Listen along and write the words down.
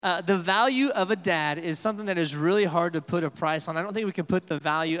The value of a dad is something that is really hard to put a price on. I don't think we can put the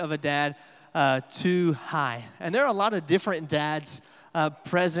value of a dad too high. And there are a lot of different dads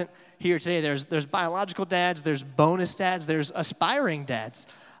present here today. There's biological dads, there's bonus dads, there's aspiring dads,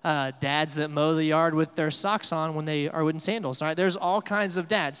 dads that mow the yard with their socks on when they are in sandals. All right, there's all kinds of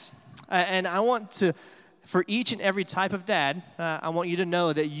dads, and I want to, for each and every type of dad, I want you to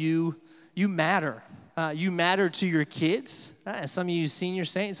know that you matter. You matter to your kids. Some of you senior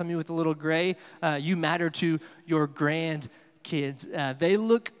saints, some of you with the little gray, you matter to your grandkids. They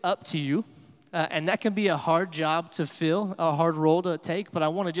look up to you, and that can be a hard job to fill, a hard role to take, but I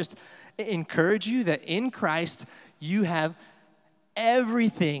want to just encourage you that in Christ, you have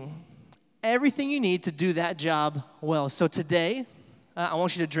everything you need to do that job well. So today, I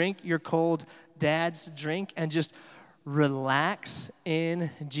want you to drink your cold dad's drink and just relax in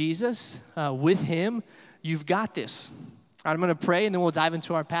Jesus. With him, you've got this. All right, I'm going to pray, and then we'll dive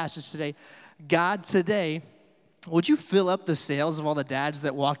into our passage today. God, today, would you fill up the sails of all the dads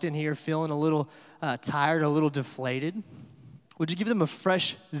that walked in here feeling a little tired, a little deflated? Would you give them a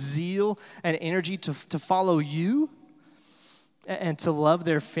fresh zeal and energy to follow you and to love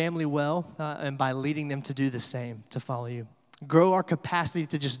their family well, and by leading them to do the same, to follow you? Grow our capacity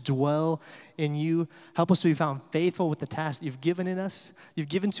to just dwell in you. Help us to be found faithful with the task that you've given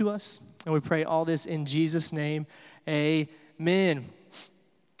to us. And we pray all this in Jesus' name. Amen.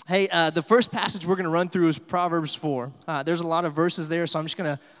 Hey, the first passage we're going to run through is Proverbs 4. There's a lot of verses there, so I'm just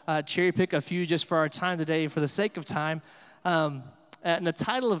going to cherry pick a few just for our time today, for the sake of time. And the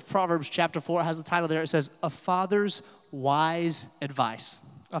title of Proverbs chapter 4 has the title there. It says, A Father's Wise Advice.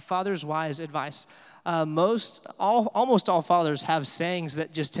 A Father's Wise Advice. Almost all fathers have sayings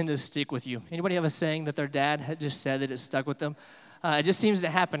that just tend to stick with you. Anybody have a saying that their dad had just said that it stuck with them? It just seems to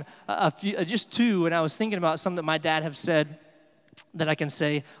happen. Just two, and I was thinking about some that my dad have said that I can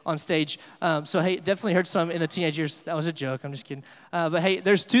say on stage. So, hey, definitely heard some in the teenage years. That was a joke. I'm just kidding. But, hey,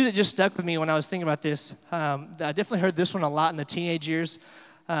 there's two that just stuck with me when I was thinking about this. I definitely heard this one a lot in the teenage years.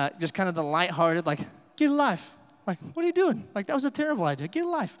 Just kind of the lighthearted, like, get a life. Like, what are you doing? Like, that was a terrible idea. Get a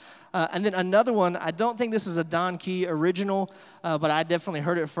life. And then another one, I don't think this is a Don Key original, but I definitely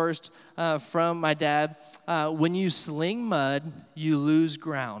heard it first from my dad. When you sling mud, you lose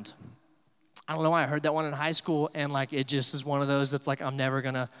ground. I don't know why I heard that one in high school, and, like, it just is one of those that's like, I'm never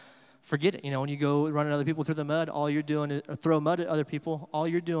going to forget it. You know, when you go running other people through the mud, all you're doing is, or throw mud at other people, all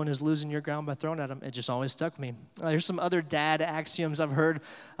you're doing is losing your ground by throwing at them. It just always stuck with me. There's some other dad axioms I've heard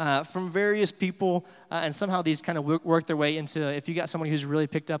from various people, and somehow these kind of work their way into, if you got someone who's really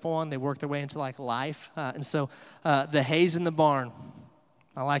picked up on, they work their way into, like, life. And so the hay's in the barn.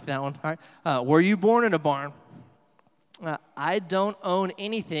 I like that one. All right. Were you born in a barn? I don't own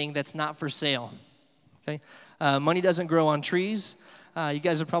anything that's not for sale. Okay. Money doesn't grow on trees. You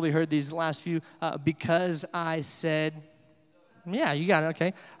guys have probably heard these last few. Because I said, yeah, you got it,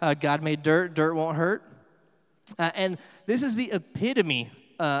 okay. God made dirt, dirt won't hurt. And this is the epitome,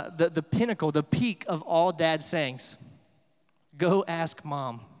 the pinnacle, the peak of all dad sayings. Go ask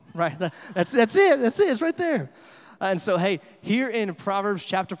mom, right? That's it, it's right there. And so, hey, here in Proverbs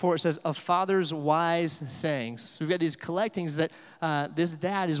chapter 4, it says, a father's wise sayings. So we've got these collectings that this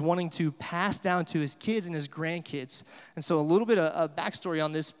dad is wanting to pass down to his kids and his grandkids. And so a little bit of backstory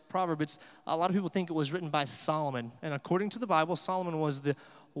on this proverb. A lot of people think it was written by Solomon. And according to the Bible, Solomon was the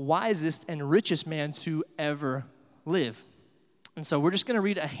wisest and richest man to ever live. And so we're just going to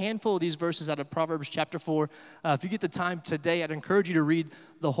read a handful of these verses out of Proverbs chapter 4. If you get the time today, I'd encourage you to read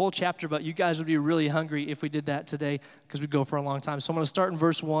the whole chapter, but you guys would be really hungry if we did that today because we'd go for a long time. So I'm going to start in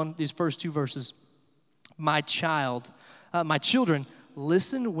verse 1, these first two verses. My children,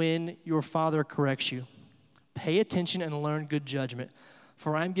 listen when your father corrects you. Pay attention and learn good judgment,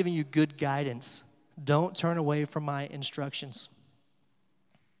 for I'm giving you good guidance. Don't turn away from my instructions.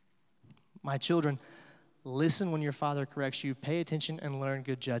 My children, listen when your father corrects you. Pay attention and learn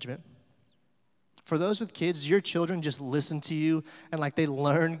good judgment. For those with kids, your children just listen to you and, like, they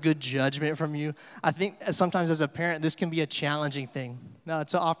learn good judgment from you. I think sometimes as a parent, this can be a challenging thing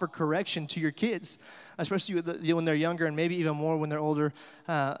to offer correction to your kids, especially when they're younger and maybe even more when they're older.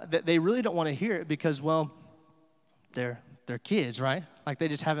 That they really don't want to hear it because, well, they're kids, right? Like, they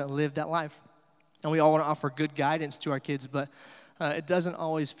just haven't lived that life. And we all want to offer good guidance to our kids, but it doesn't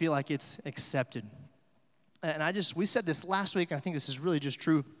always feel like it's accepted. And we said this last week, and I think this is really just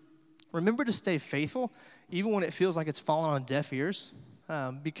true. Remember to stay faithful, even when it feels like it's fallen on deaf ears.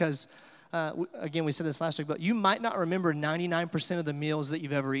 Because, again, we said this last week, but you might not remember 99% of the meals that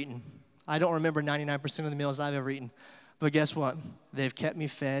you've ever eaten. I don't remember 99% of the meals I've ever eaten. But guess what? They've kept me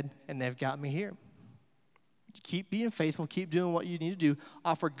fed, and they've got me here. Keep being faithful. Keep doing what you need to do.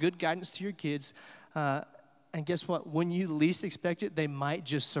 Offer good guidance to your kids. And guess what? When you least expect it, they might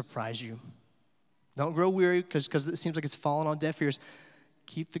just surprise you. Don't grow weary because it seems like it's falling on deaf ears.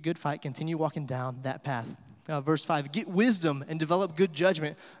 Keep the good fight. Continue walking down that path. Verse 5, get wisdom and develop good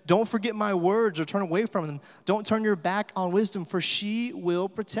judgment. Don't forget my words or turn away from them. Don't turn your back on wisdom, for she will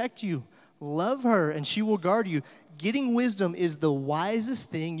protect you. Love her, and she will guard you. Getting wisdom is the wisest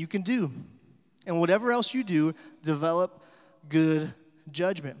thing you can do. And whatever else you do, develop good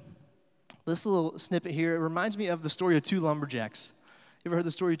judgment. This little snippet here, it reminds me of the story of two lumberjacks. You ever heard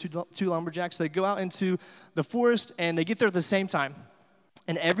the story of two lumberjacks? They go out into the forest, and they get there at the same time.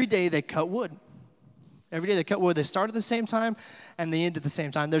 And every day they cut wood. Every day they cut wood. They start at the same time, and they end at the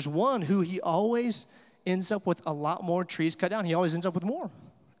same time. There's one who he always ends up with a lot more trees cut down. He always ends up with more.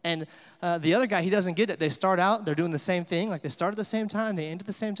 And the other guy, he doesn't get it. They start out, they're doing the same thing. Like they start at the same time, they end at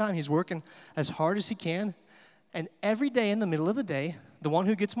the same time. He's working as hard as he can. And every day in the middle of the day, the one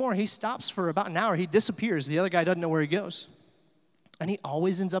who gets more, he stops for about an hour. He disappears. The other guy doesn't know where he goes. And he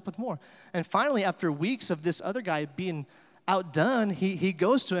always ends up with more. And finally, after weeks of this other guy being outdone, he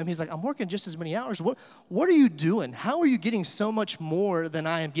goes to him. He's like, I'm working just as many hours. What are you doing? How are you getting so much more than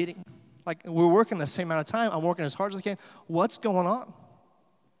I am getting? Like, we're working the same amount of time. I'm working as hard as I can. What's going on?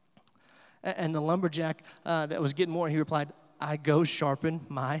 And the lumberjack that was getting more, he replied, I go sharpen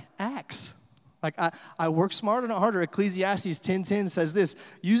my axe. Like, I work smarter, not harder. Ecclesiastes 10:10 says this,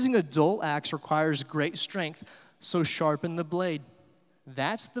 using a dull axe requires great strength, so sharpen the blade.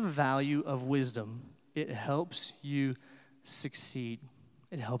 That's the value of wisdom. It helps you succeed.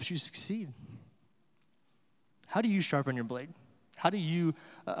 It helps you succeed. How do you sharpen your blade? How do you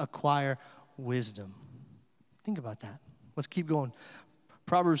acquire wisdom? Think about that. Let's keep going.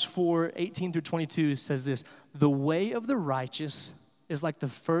 Proverbs 4:18-22 says this, the way of the righteous is like the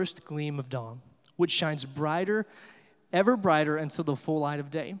first gleam of dawn, which shines brighter, ever brighter until the full light of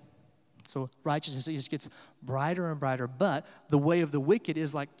day. So righteousness, it just gets brighter and brighter, but the way of the wicked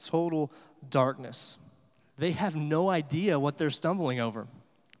is like total darkness. They have no idea what they're stumbling over.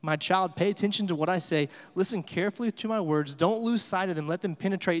 My child, pay attention to what I say. Listen carefully to my words. Don't lose sight of them. Let them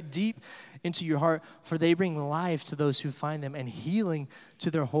penetrate deep into your heart, for they bring life to those who find them and healing to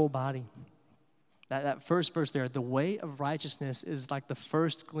their whole body. That first verse there, the way of righteousness is like the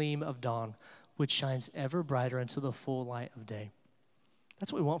first gleam of dawn, which shines ever brighter until the full light of day.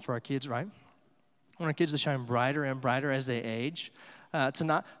 That's what we want for our kids, right? We want our kids to shine brighter and brighter as they age, to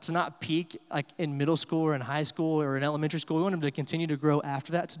not peak like in middle school or in high school or in elementary school. We want them to continue to grow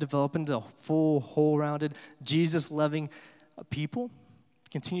after that, to develop into a full, whole-rounded, Jesus-loving people,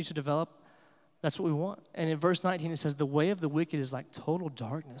 continue to develop. That's what we want. And in verse 19, it says, the way of the wicked is like total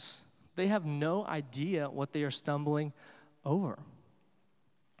darkness. They have no idea what they are stumbling over.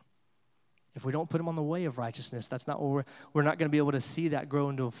 If we don't put them on the way of righteousness, that's not what we're not going to be able to see that grow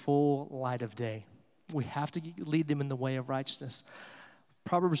into a full light of day. We have to lead them in the way of righteousness.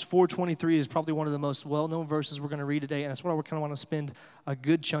 Proverbs 4:23 is probably one of the most well-known verses we're going to read today, and that's what I kind of want to spend a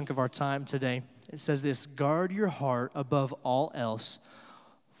good chunk of our time today. It says this, guard your heart above all else,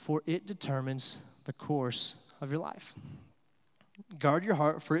 for it determines the course of your life. Guard your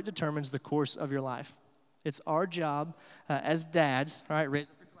heart, for it determines the course of your life. It's our job as dads, all right, raise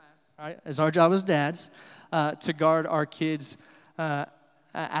up your class, all right, it's our job as dads to guard our kids'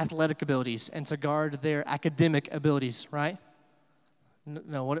 athletic abilities and to guard their academic abilities, right?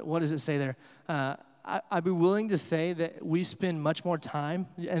 No, what does it say there? I'd be willing to say that we spend much more time,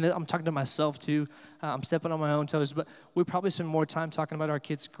 and I'm talking to myself too, I'm stepping on my own toes, but we probably spend more time talking about our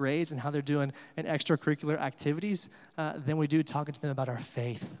kids' grades and how they're doing in extracurricular activities than we do talking to them about our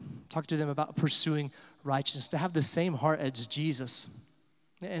faith, talking to them about pursuing righteousness, to have the same heart as Jesus.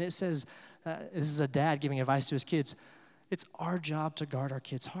 And it says, this is a dad giving advice to his kids, it's our job to guard our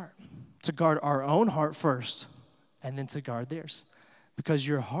kids' heart, to guard our own heart first, and then to guard theirs. Because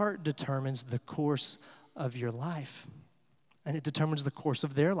your heart determines the course of your life, and it determines the course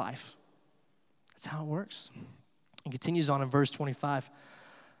of their life. That's how it works. It continues on in verse 25.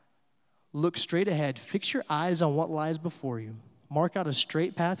 Look straight ahead. Fix your eyes on what lies before you. Mark out a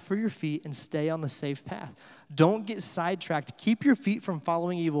straight path for your feet and stay on the safe path. Don't get sidetracked. Keep your feet from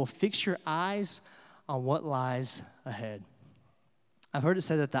following evil. Fix your eyes on what lies ahead. I've heard it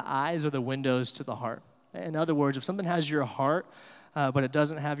said that the eyes are the windows to the heart. In other words, if something has your heart, but it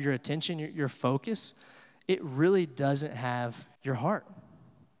doesn't have your attention, your focus, it really doesn't have your heart.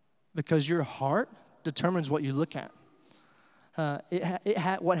 Because your heart determines what you look at.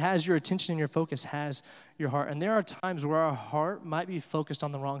 What has your attention and your focus has your heart. And there are times where our heart might be focused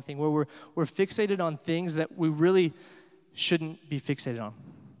on the wrong thing, where we're fixated on things that we really shouldn't be fixated on.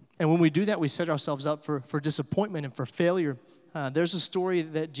 And when we do that, we set ourselves up for disappointment and for failure. There's a story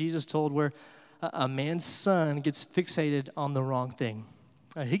that Jesus told where a man's son gets fixated on the wrong thing.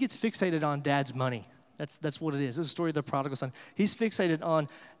 He gets fixated on dad's money. That's what it is. It's a story of the prodigal son. He's fixated on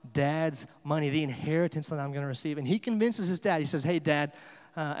dad's money, the inheritance that I'm going to receive. And he convinces his dad. He says, hey, Dad,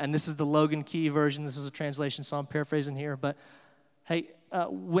 and this is the Logan Key version. This is a translation, so I'm paraphrasing here. But, hey,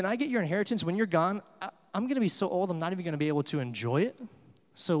 when I get your inheritance, when you're gone, I'm going to be so old I'm not even going to be able to enjoy it.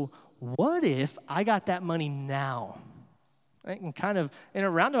 So what if I got that money now? And kind of in a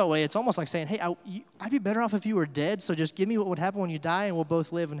roundabout way, it's almost like saying, hey, I'd be better off if you were dead, so just give me what would happen when you die, and we'll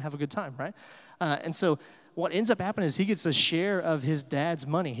both live and have a good time, right? And so what ends up happening is he gets a share of his dad's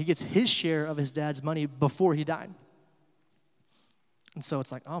money. He gets his share of his dad's money before he died. And so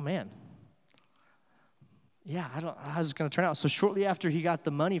it's like, oh, man. Yeah, how's it going to turn out? So shortly after he got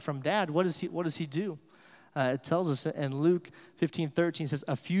the money from dad, what does he do? It tells us in Luke 15:13, it says,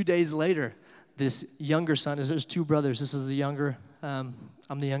 a few days later, this younger son, there's two brothers. This is the younger. I'm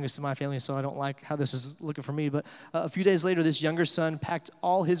the youngest in my family, so I don't like how this is looking for me. But a few days later, this younger son packed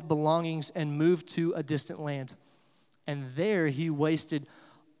all his belongings and moved to a distant land. And there he wasted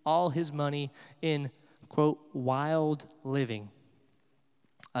all his money in, quote, wild living.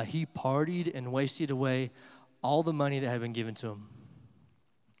 He partied and wasted away all the money that had been given to him.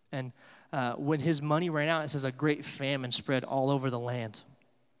 And when his money ran out, it says a great famine spread all over the land.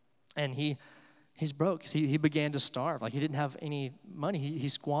 And he's broke. He began to starve. Like, he didn't have any money. He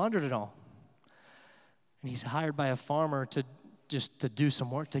squandered it all. And he's hired by a farmer to do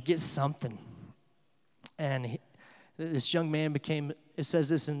some work, to get something. And this young man became, it says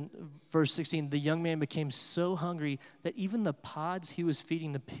this in verse 16, the young man became so hungry that even the pods he was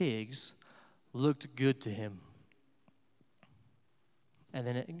feeding the pigs looked good to him. And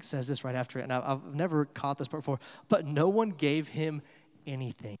then it says this right after it, and I've never caught this part before, but no one gave him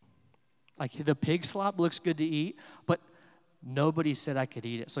anything. Like, the pig slop looks good to eat, but nobody said I could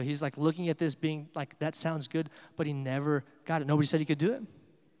eat it. So he's like looking at this being like, that sounds good, but he never got it. Nobody said he could do it.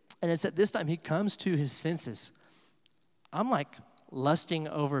 And it's at this time he comes to his senses. I'm like lusting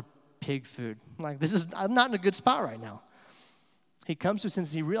over pig food. Like, I'm not in a good spot right now. He comes to his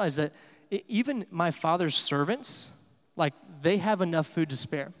senses. He realized that even my father's servants, like, they have enough food to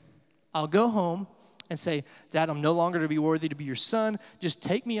spare. I'll go home and say, Dad, I'm no longer to be worthy to be your son. Just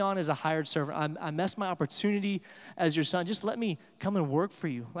take me on as a hired servant. I messed my opportunity as your son. Just let me come and work for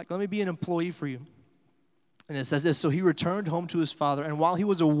you. Like, let me be an employee for you. And it says this, so he returned home to his father, and while he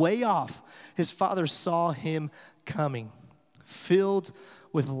was a way off, his father saw him coming. Filled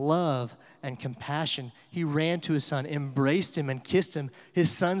with love and compassion, he ran to his son, embraced him, and kissed him. His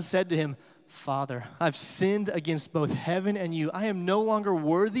son said to him, Father, I've sinned against both heaven and you. I am no longer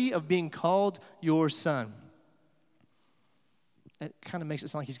worthy of being called your son. It kind of makes it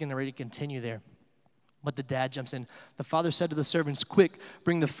sound like he's getting ready to continue there. But the dad jumps in. The father said to the servants, quick,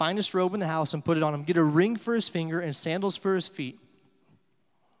 bring the finest robe in the house and put it on him. Get a ring for his finger and sandals for his feet.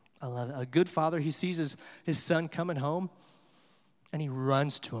 I love it. A good father, he sees his son coming home, and he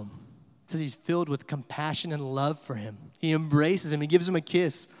runs to him. It says he's filled with compassion and love for him. He embraces him. He gives him a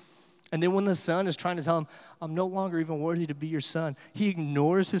kiss. And then when the son is trying to tell him, I'm no longer even worthy to be your son, he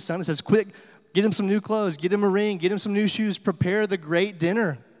ignores his son and says, quick, get him some new clothes, get him a ring, get him some new shoes, prepare the great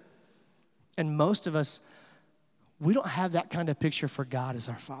dinner. And most of us, we don't have that kind of picture for God as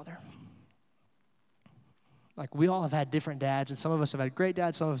our Father. Like, we all have had different dads, and some of us have had great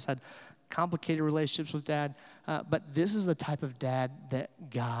dads, some of us had complicated relationships with dad, but this is the type of dad that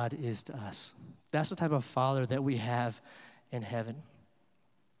God is to us. That's the type of father that we have in heaven.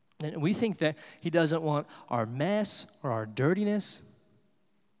 And we think that he doesn't want our mess or our dirtiness,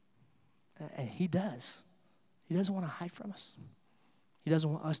 and he does. He doesn't want to hide from us. He doesn't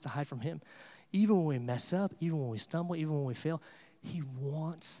want us to hide from him. Even when we mess up, even when we stumble, even when we fail, he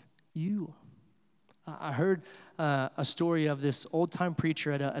wants you. I heard a story of this old-time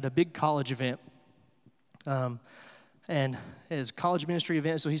preacher at a big college event. And his college ministry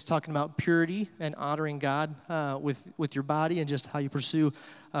event, so he's talking about purity and honoring God with your body and just how you pursue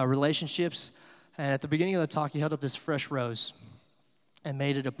relationships. And at the beginning of the talk, he held up this fresh rose and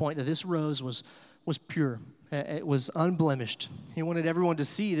made it a point that this rose was pure. It was unblemished. He wanted everyone to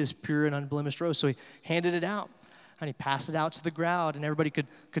see this pure and unblemished rose, so he handed it out. And he passed it out to the crowd, and everybody could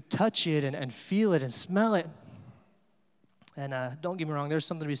touch it and feel it and smell it. And don't get me wrong, there's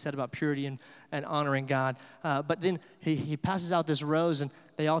something to be said about purity and honoring God. But then he passes out this rose, and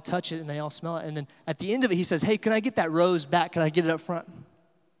they all touch it, and they all smell it. And then at the end of it, he says, hey, can I get that rose back? Can I get it up front?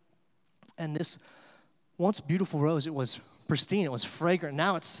 And this once beautiful rose, it was pristine. It was fragrant.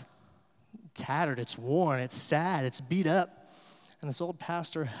 Now it's tattered. It's worn. It's sad. It's beat up. And this old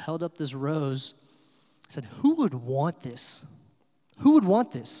pastor held up this rose, said, who would want this? Who would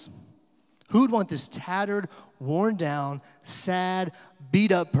want this? Who would want this tattered, worn down, sad,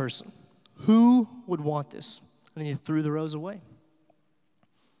 beat up person? Who would want this? And then he threw the rose away.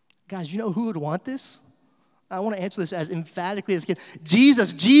 Guys, you know who would want this? I want to answer this as emphatically as I can.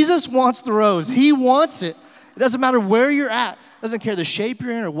 Jesus. Jesus wants the rose. He wants it. It doesn't matter where you're at. It doesn't care the shape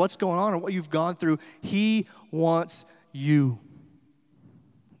you're in or what's going on or what you've gone through. He wants you.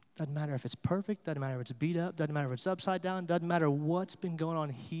 Doesn't matter if it's perfect. Doesn't matter if it's beat up. Doesn't matter if it's upside down. Doesn't matter what's been going on.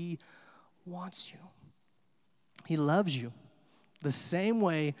 He wants you. He loves you. The same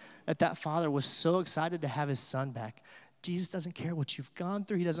way that father was so excited to have his son back. Jesus doesn't care what you've gone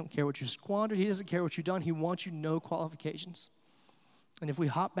through. He doesn't care what you've squandered. He doesn't care what you've done. He wants you, no qualifications. And if we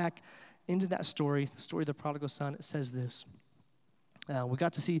hop back into that story, the story of the prodigal son, it says this. We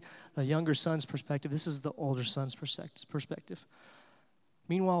got to see the younger son's perspective. This is the older son's perspective.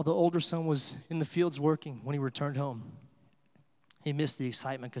 Meanwhile, the older son was in the fields working when he returned home. He missed the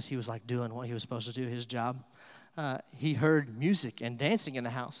excitement because he was like doing what he was supposed to do, his job. He heard music and dancing in the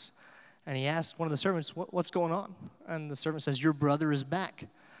house. And he asked one of the servants, what's going on? And the servant says, your brother is back.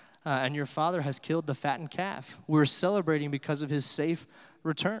 And your father has killed the fattened calf. We're celebrating because of his safe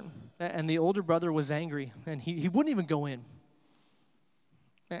return. And the older brother was angry. And he wouldn't even go in.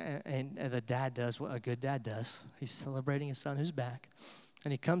 And the dad does what a good dad does. He's celebrating his son who's back.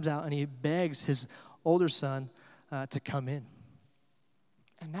 And he comes out and he begs his older son to come in.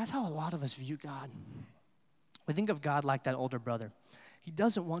 And that's how a lot of us view God. We think of God like that older brother. He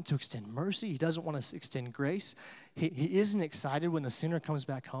doesn't want to extend mercy. He doesn't want to extend grace. He isn't excited when the sinner comes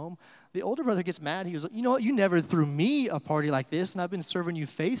back home. The older brother gets mad. He goes, you know what? You never threw me a party like this, and I've been serving you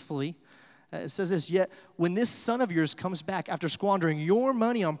faithfully. It says this, yet when this son of yours comes back after squandering your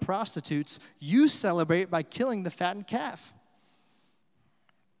money on prostitutes, you celebrate by killing the fattened calf.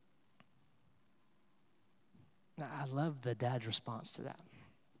 I love the dad's response to that.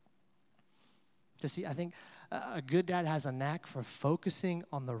 To see, I think a good dad has a knack for focusing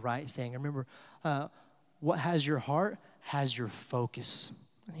on the right thing. Remember, what has your heart has your focus.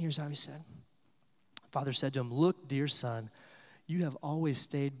 And here's how he said. Father said to him, look, dear son, you have always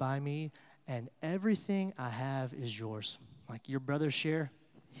stayed by me, and everything I have is yours. Like your brother's share,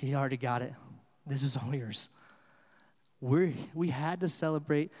 he already got it. This is all yours. We had to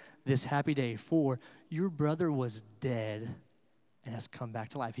celebrate this happy day, for your brother was dead and has come back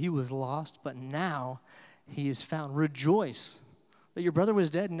to life. He was lost, but now he is found. Rejoice that your brother was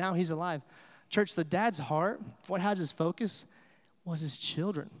dead and now he's alive. Church, the dad's heart, what has his focus, was his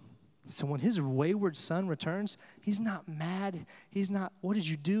children. So when his wayward son returns, he's not mad. He's not, what did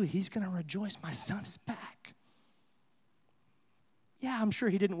you do? He's going to rejoice. My son is back. Yeah, I'm sure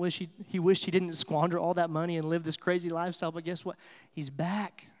he wished he didn't squander all that money and live this crazy lifestyle, but guess what? He's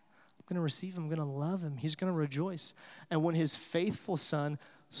back. I'm going to receive him. I'm going to love him. He's going to rejoice. And when his faithful son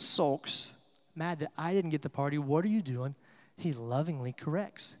sulks, mad that I didn't get the party, what are you doing? He lovingly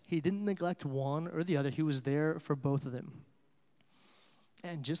corrects. He didn't neglect one or the other. He was there for both of them.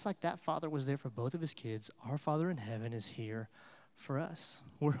 And just like that father was there for both of his kids, our Father in heaven is here for us.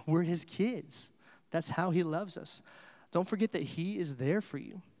 We're his kids. That's how he loves us. Don't forget that he is there for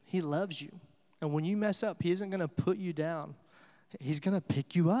you. He loves you. And when you mess up, he isn't going to put you down. He's going to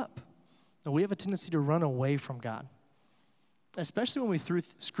pick you up. And we have a tendency to run away from God, especially when we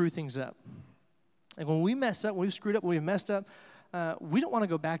screw things up. And when we mess up, when we've screwed up, when we've messed up, we don't want to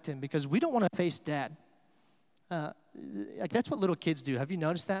go back to him because we don't want to face dad. Like that's what little kids do. Have you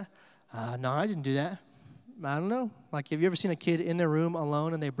noticed that? No, I didn't do that. I don't know. Like, have you ever seen a kid in their room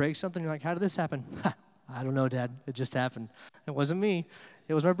alone and they break something? You're like, how did this happen? I don't know, Dad. It just happened. It wasn't me.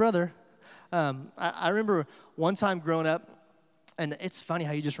 It was my brother. I remember one time growing up, and it's funny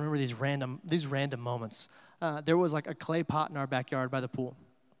how you just remember these random moments. There was like a clay pot in our backyard by the pool.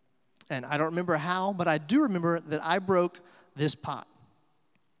 And I don't remember how, but I do remember that I broke this pot.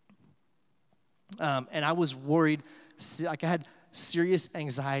 And I was worried, like I had serious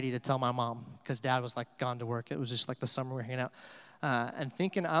anxiety to tell my mom because Dad was like gone to work. It was just like the summer we were hanging out. And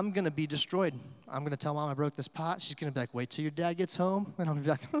thinking I'm going to be destroyed. I'm going to tell Mom I broke this pot. She's going to be like, wait till your dad gets home. And I'll be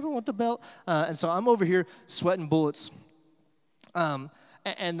like, I don't want the belt. And so I'm over here sweating bullets. And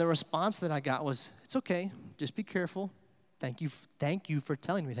the response that I got was, it's okay. Just be careful. Thank you for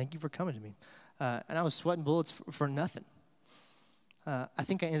telling me. Thank you for coming to me. And I was sweating bullets for nothing. I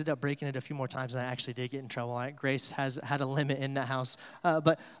think I ended up breaking it a few more times, and I actually did get in trouble. Grace has had a limit in that house.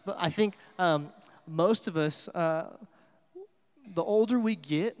 But I think most of us, the older we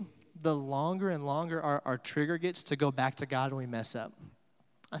get, the longer and longer our trigger gets to go back to God when we mess up.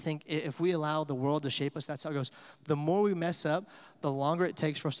 I think if we allow the world to shape us, that's how it goes. The more we mess up, the longer it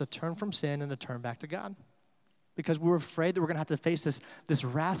takes for us to turn from sin and to turn back to God. Because we're afraid that we're going to have to face this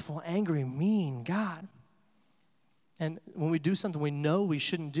wrathful, angry, mean God. And when we do something we know we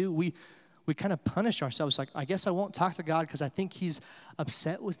shouldn't do, we kind of punish ourselves. Like, I guess I won't talk to God because I think he's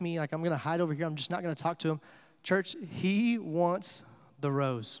upset with me. Like, I'm going to hide over here. I'm just not going to talk to him. Church, he wants the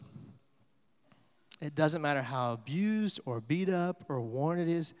rose. It doesn't matter how abused or beat up or worn it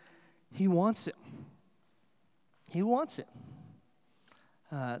is. He wants it. He wants it.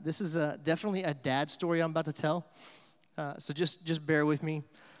 This is definitely a dad story I'm about to tell. So just bear with me.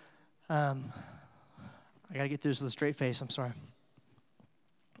 I got to get through this with a straight face. I'm sorry.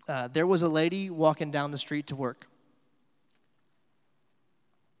 There was a lady walking down the street to work.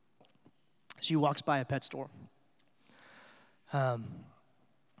 She walks by a pet store.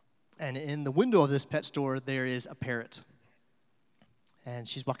 And in the window of this pet store, there is a parrot. And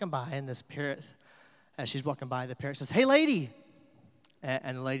she's walking by, and this parrot, as she's walking by, the parrot says, "Hey, lady."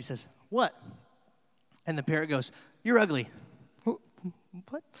 And the lady says, "What?" And the parrot goes, "You're ugly."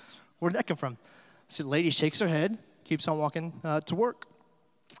 What? Where'd that come from? So the lady shakes her head, keeps on walking to work.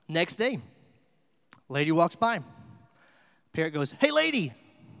 Next day, lady walks by. Parrot goes, "Hey, lady."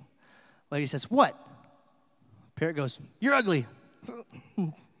 Lady says, "What?" Parrot goes, "You're ugly."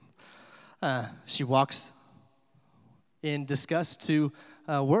 She walks in disgust to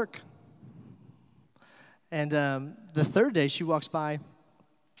work. And the third day, she walks by,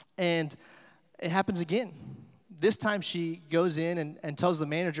 and it happens again. This time, she goes in and tells the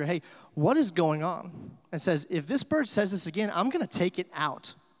manager, "Hey, what is going on?" And says, "If this bird says this again, I'm going to take it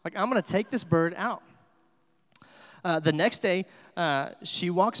out. Like, I'm going to take this bird out." The next day,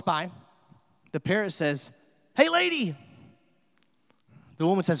 she walks by. The parrot says, "Hey, lady." The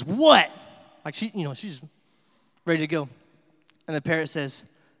woman says, "What?" Like, she's ready to go. And the parrot says,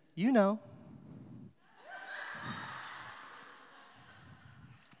 "You know."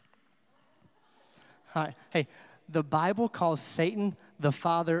 All right. Hey, the Bible calls Satan the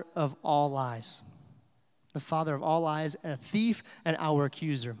father of all lies. The father of all lies, a thief, and our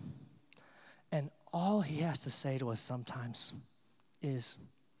accuser. And all he has to say to us sometimes is,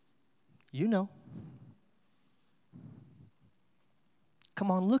 "You know.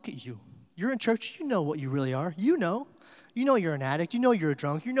 Come on, look at you. You're in church. You know what you really are. You know. You know you're an addict. You know you're a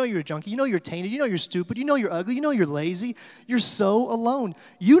drunk. You know you're a junkie. You know you're tainted. You know you're stupid. You know you're ugly. You know you're lazy. You're so alone.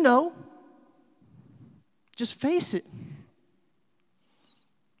 You know. Just face it."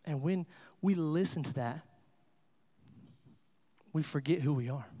 And when we listen to that, we forget who we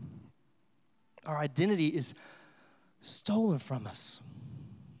are. Our identity is stolen from us.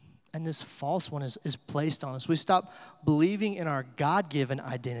 And this false one is placed on us. We stop believing in our God-given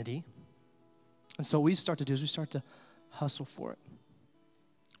identity. And so what we start to do is we start to hustle for it.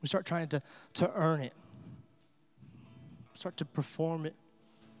 We start trying to earn it. Start to perform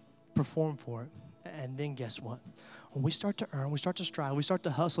for it. And then guess what? When we start to earn, we start to strive, we start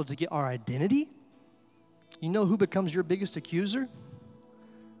to hustle to get our identity, you know who becomes your biggest accuser?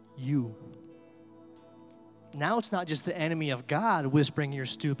 You. Now it's not just the enemy of God whispering you're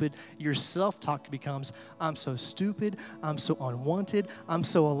stupid. Your self-talk becomes, "I'm so stupid, I'm so unwanted, I'm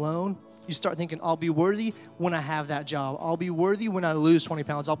so alone." You start thinking, "I'll be worthy when I have that job. I'll be worthy when I lose 20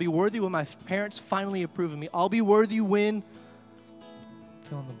 pounds. I'll be worthy when my parents finally approve of me. I'll be worthy when,"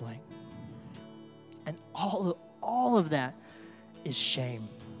 fill in the blank. And all of that is shame.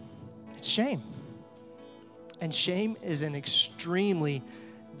 It's shame. And shame is an extremely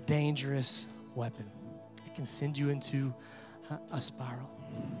dangerous weapon. It can send you into a spiral.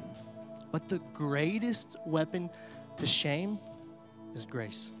 But the greatest weapon to shame is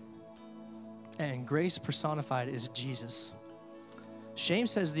grace. And grace personified is Jesus. Shame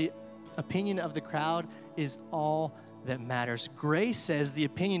says the opinion of the crowd is all that matters. Grace says the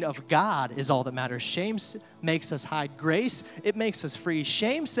opinion of God is all that matters. Shame makes us hide. Grace, it makes us free.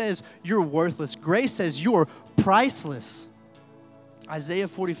 Shame says you're worthless. Grace says you're priceless. Isaiah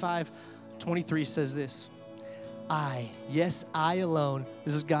 45:23 says this, "I, yes, I alone,"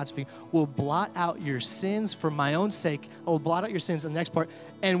 this is God speaking, "will blot out your sins for my own sake." I will blot out your sins, in the next part,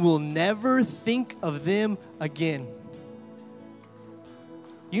 "and will never think of them again."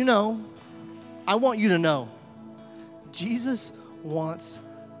 You know, I want you to know, Jesus wants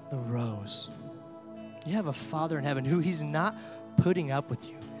the rose. You have a Father in heaven who he's not putting up with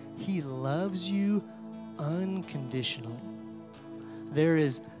you. He loves you unconditionally. There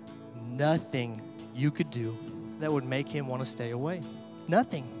is nothing you could do that would make him want to stay away.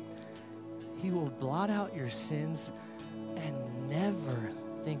 Nothing. He will blot out your sins and never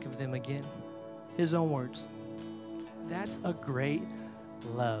think of them again. His own words. That's a great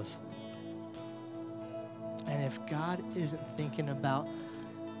love. And if God isn't thinking about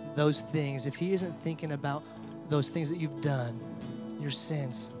those things, if he isn't thinking about those things that you've done, your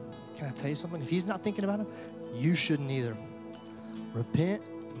sins, can I tell you something? If he's not thinking about them, you shouldn't either. Repent,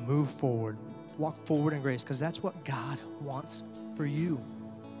 move forward, walk forward in grace, because that's what God wants for you.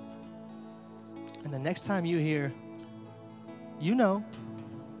 And the next time you hear, you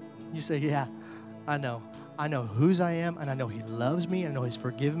say, yeah, I know. I know whose I am, and I know he loves me, and I know he's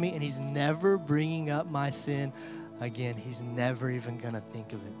forgiven me, and he's never bringing up my sin again. He's never even going to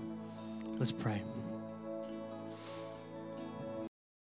think of it. Let's pray.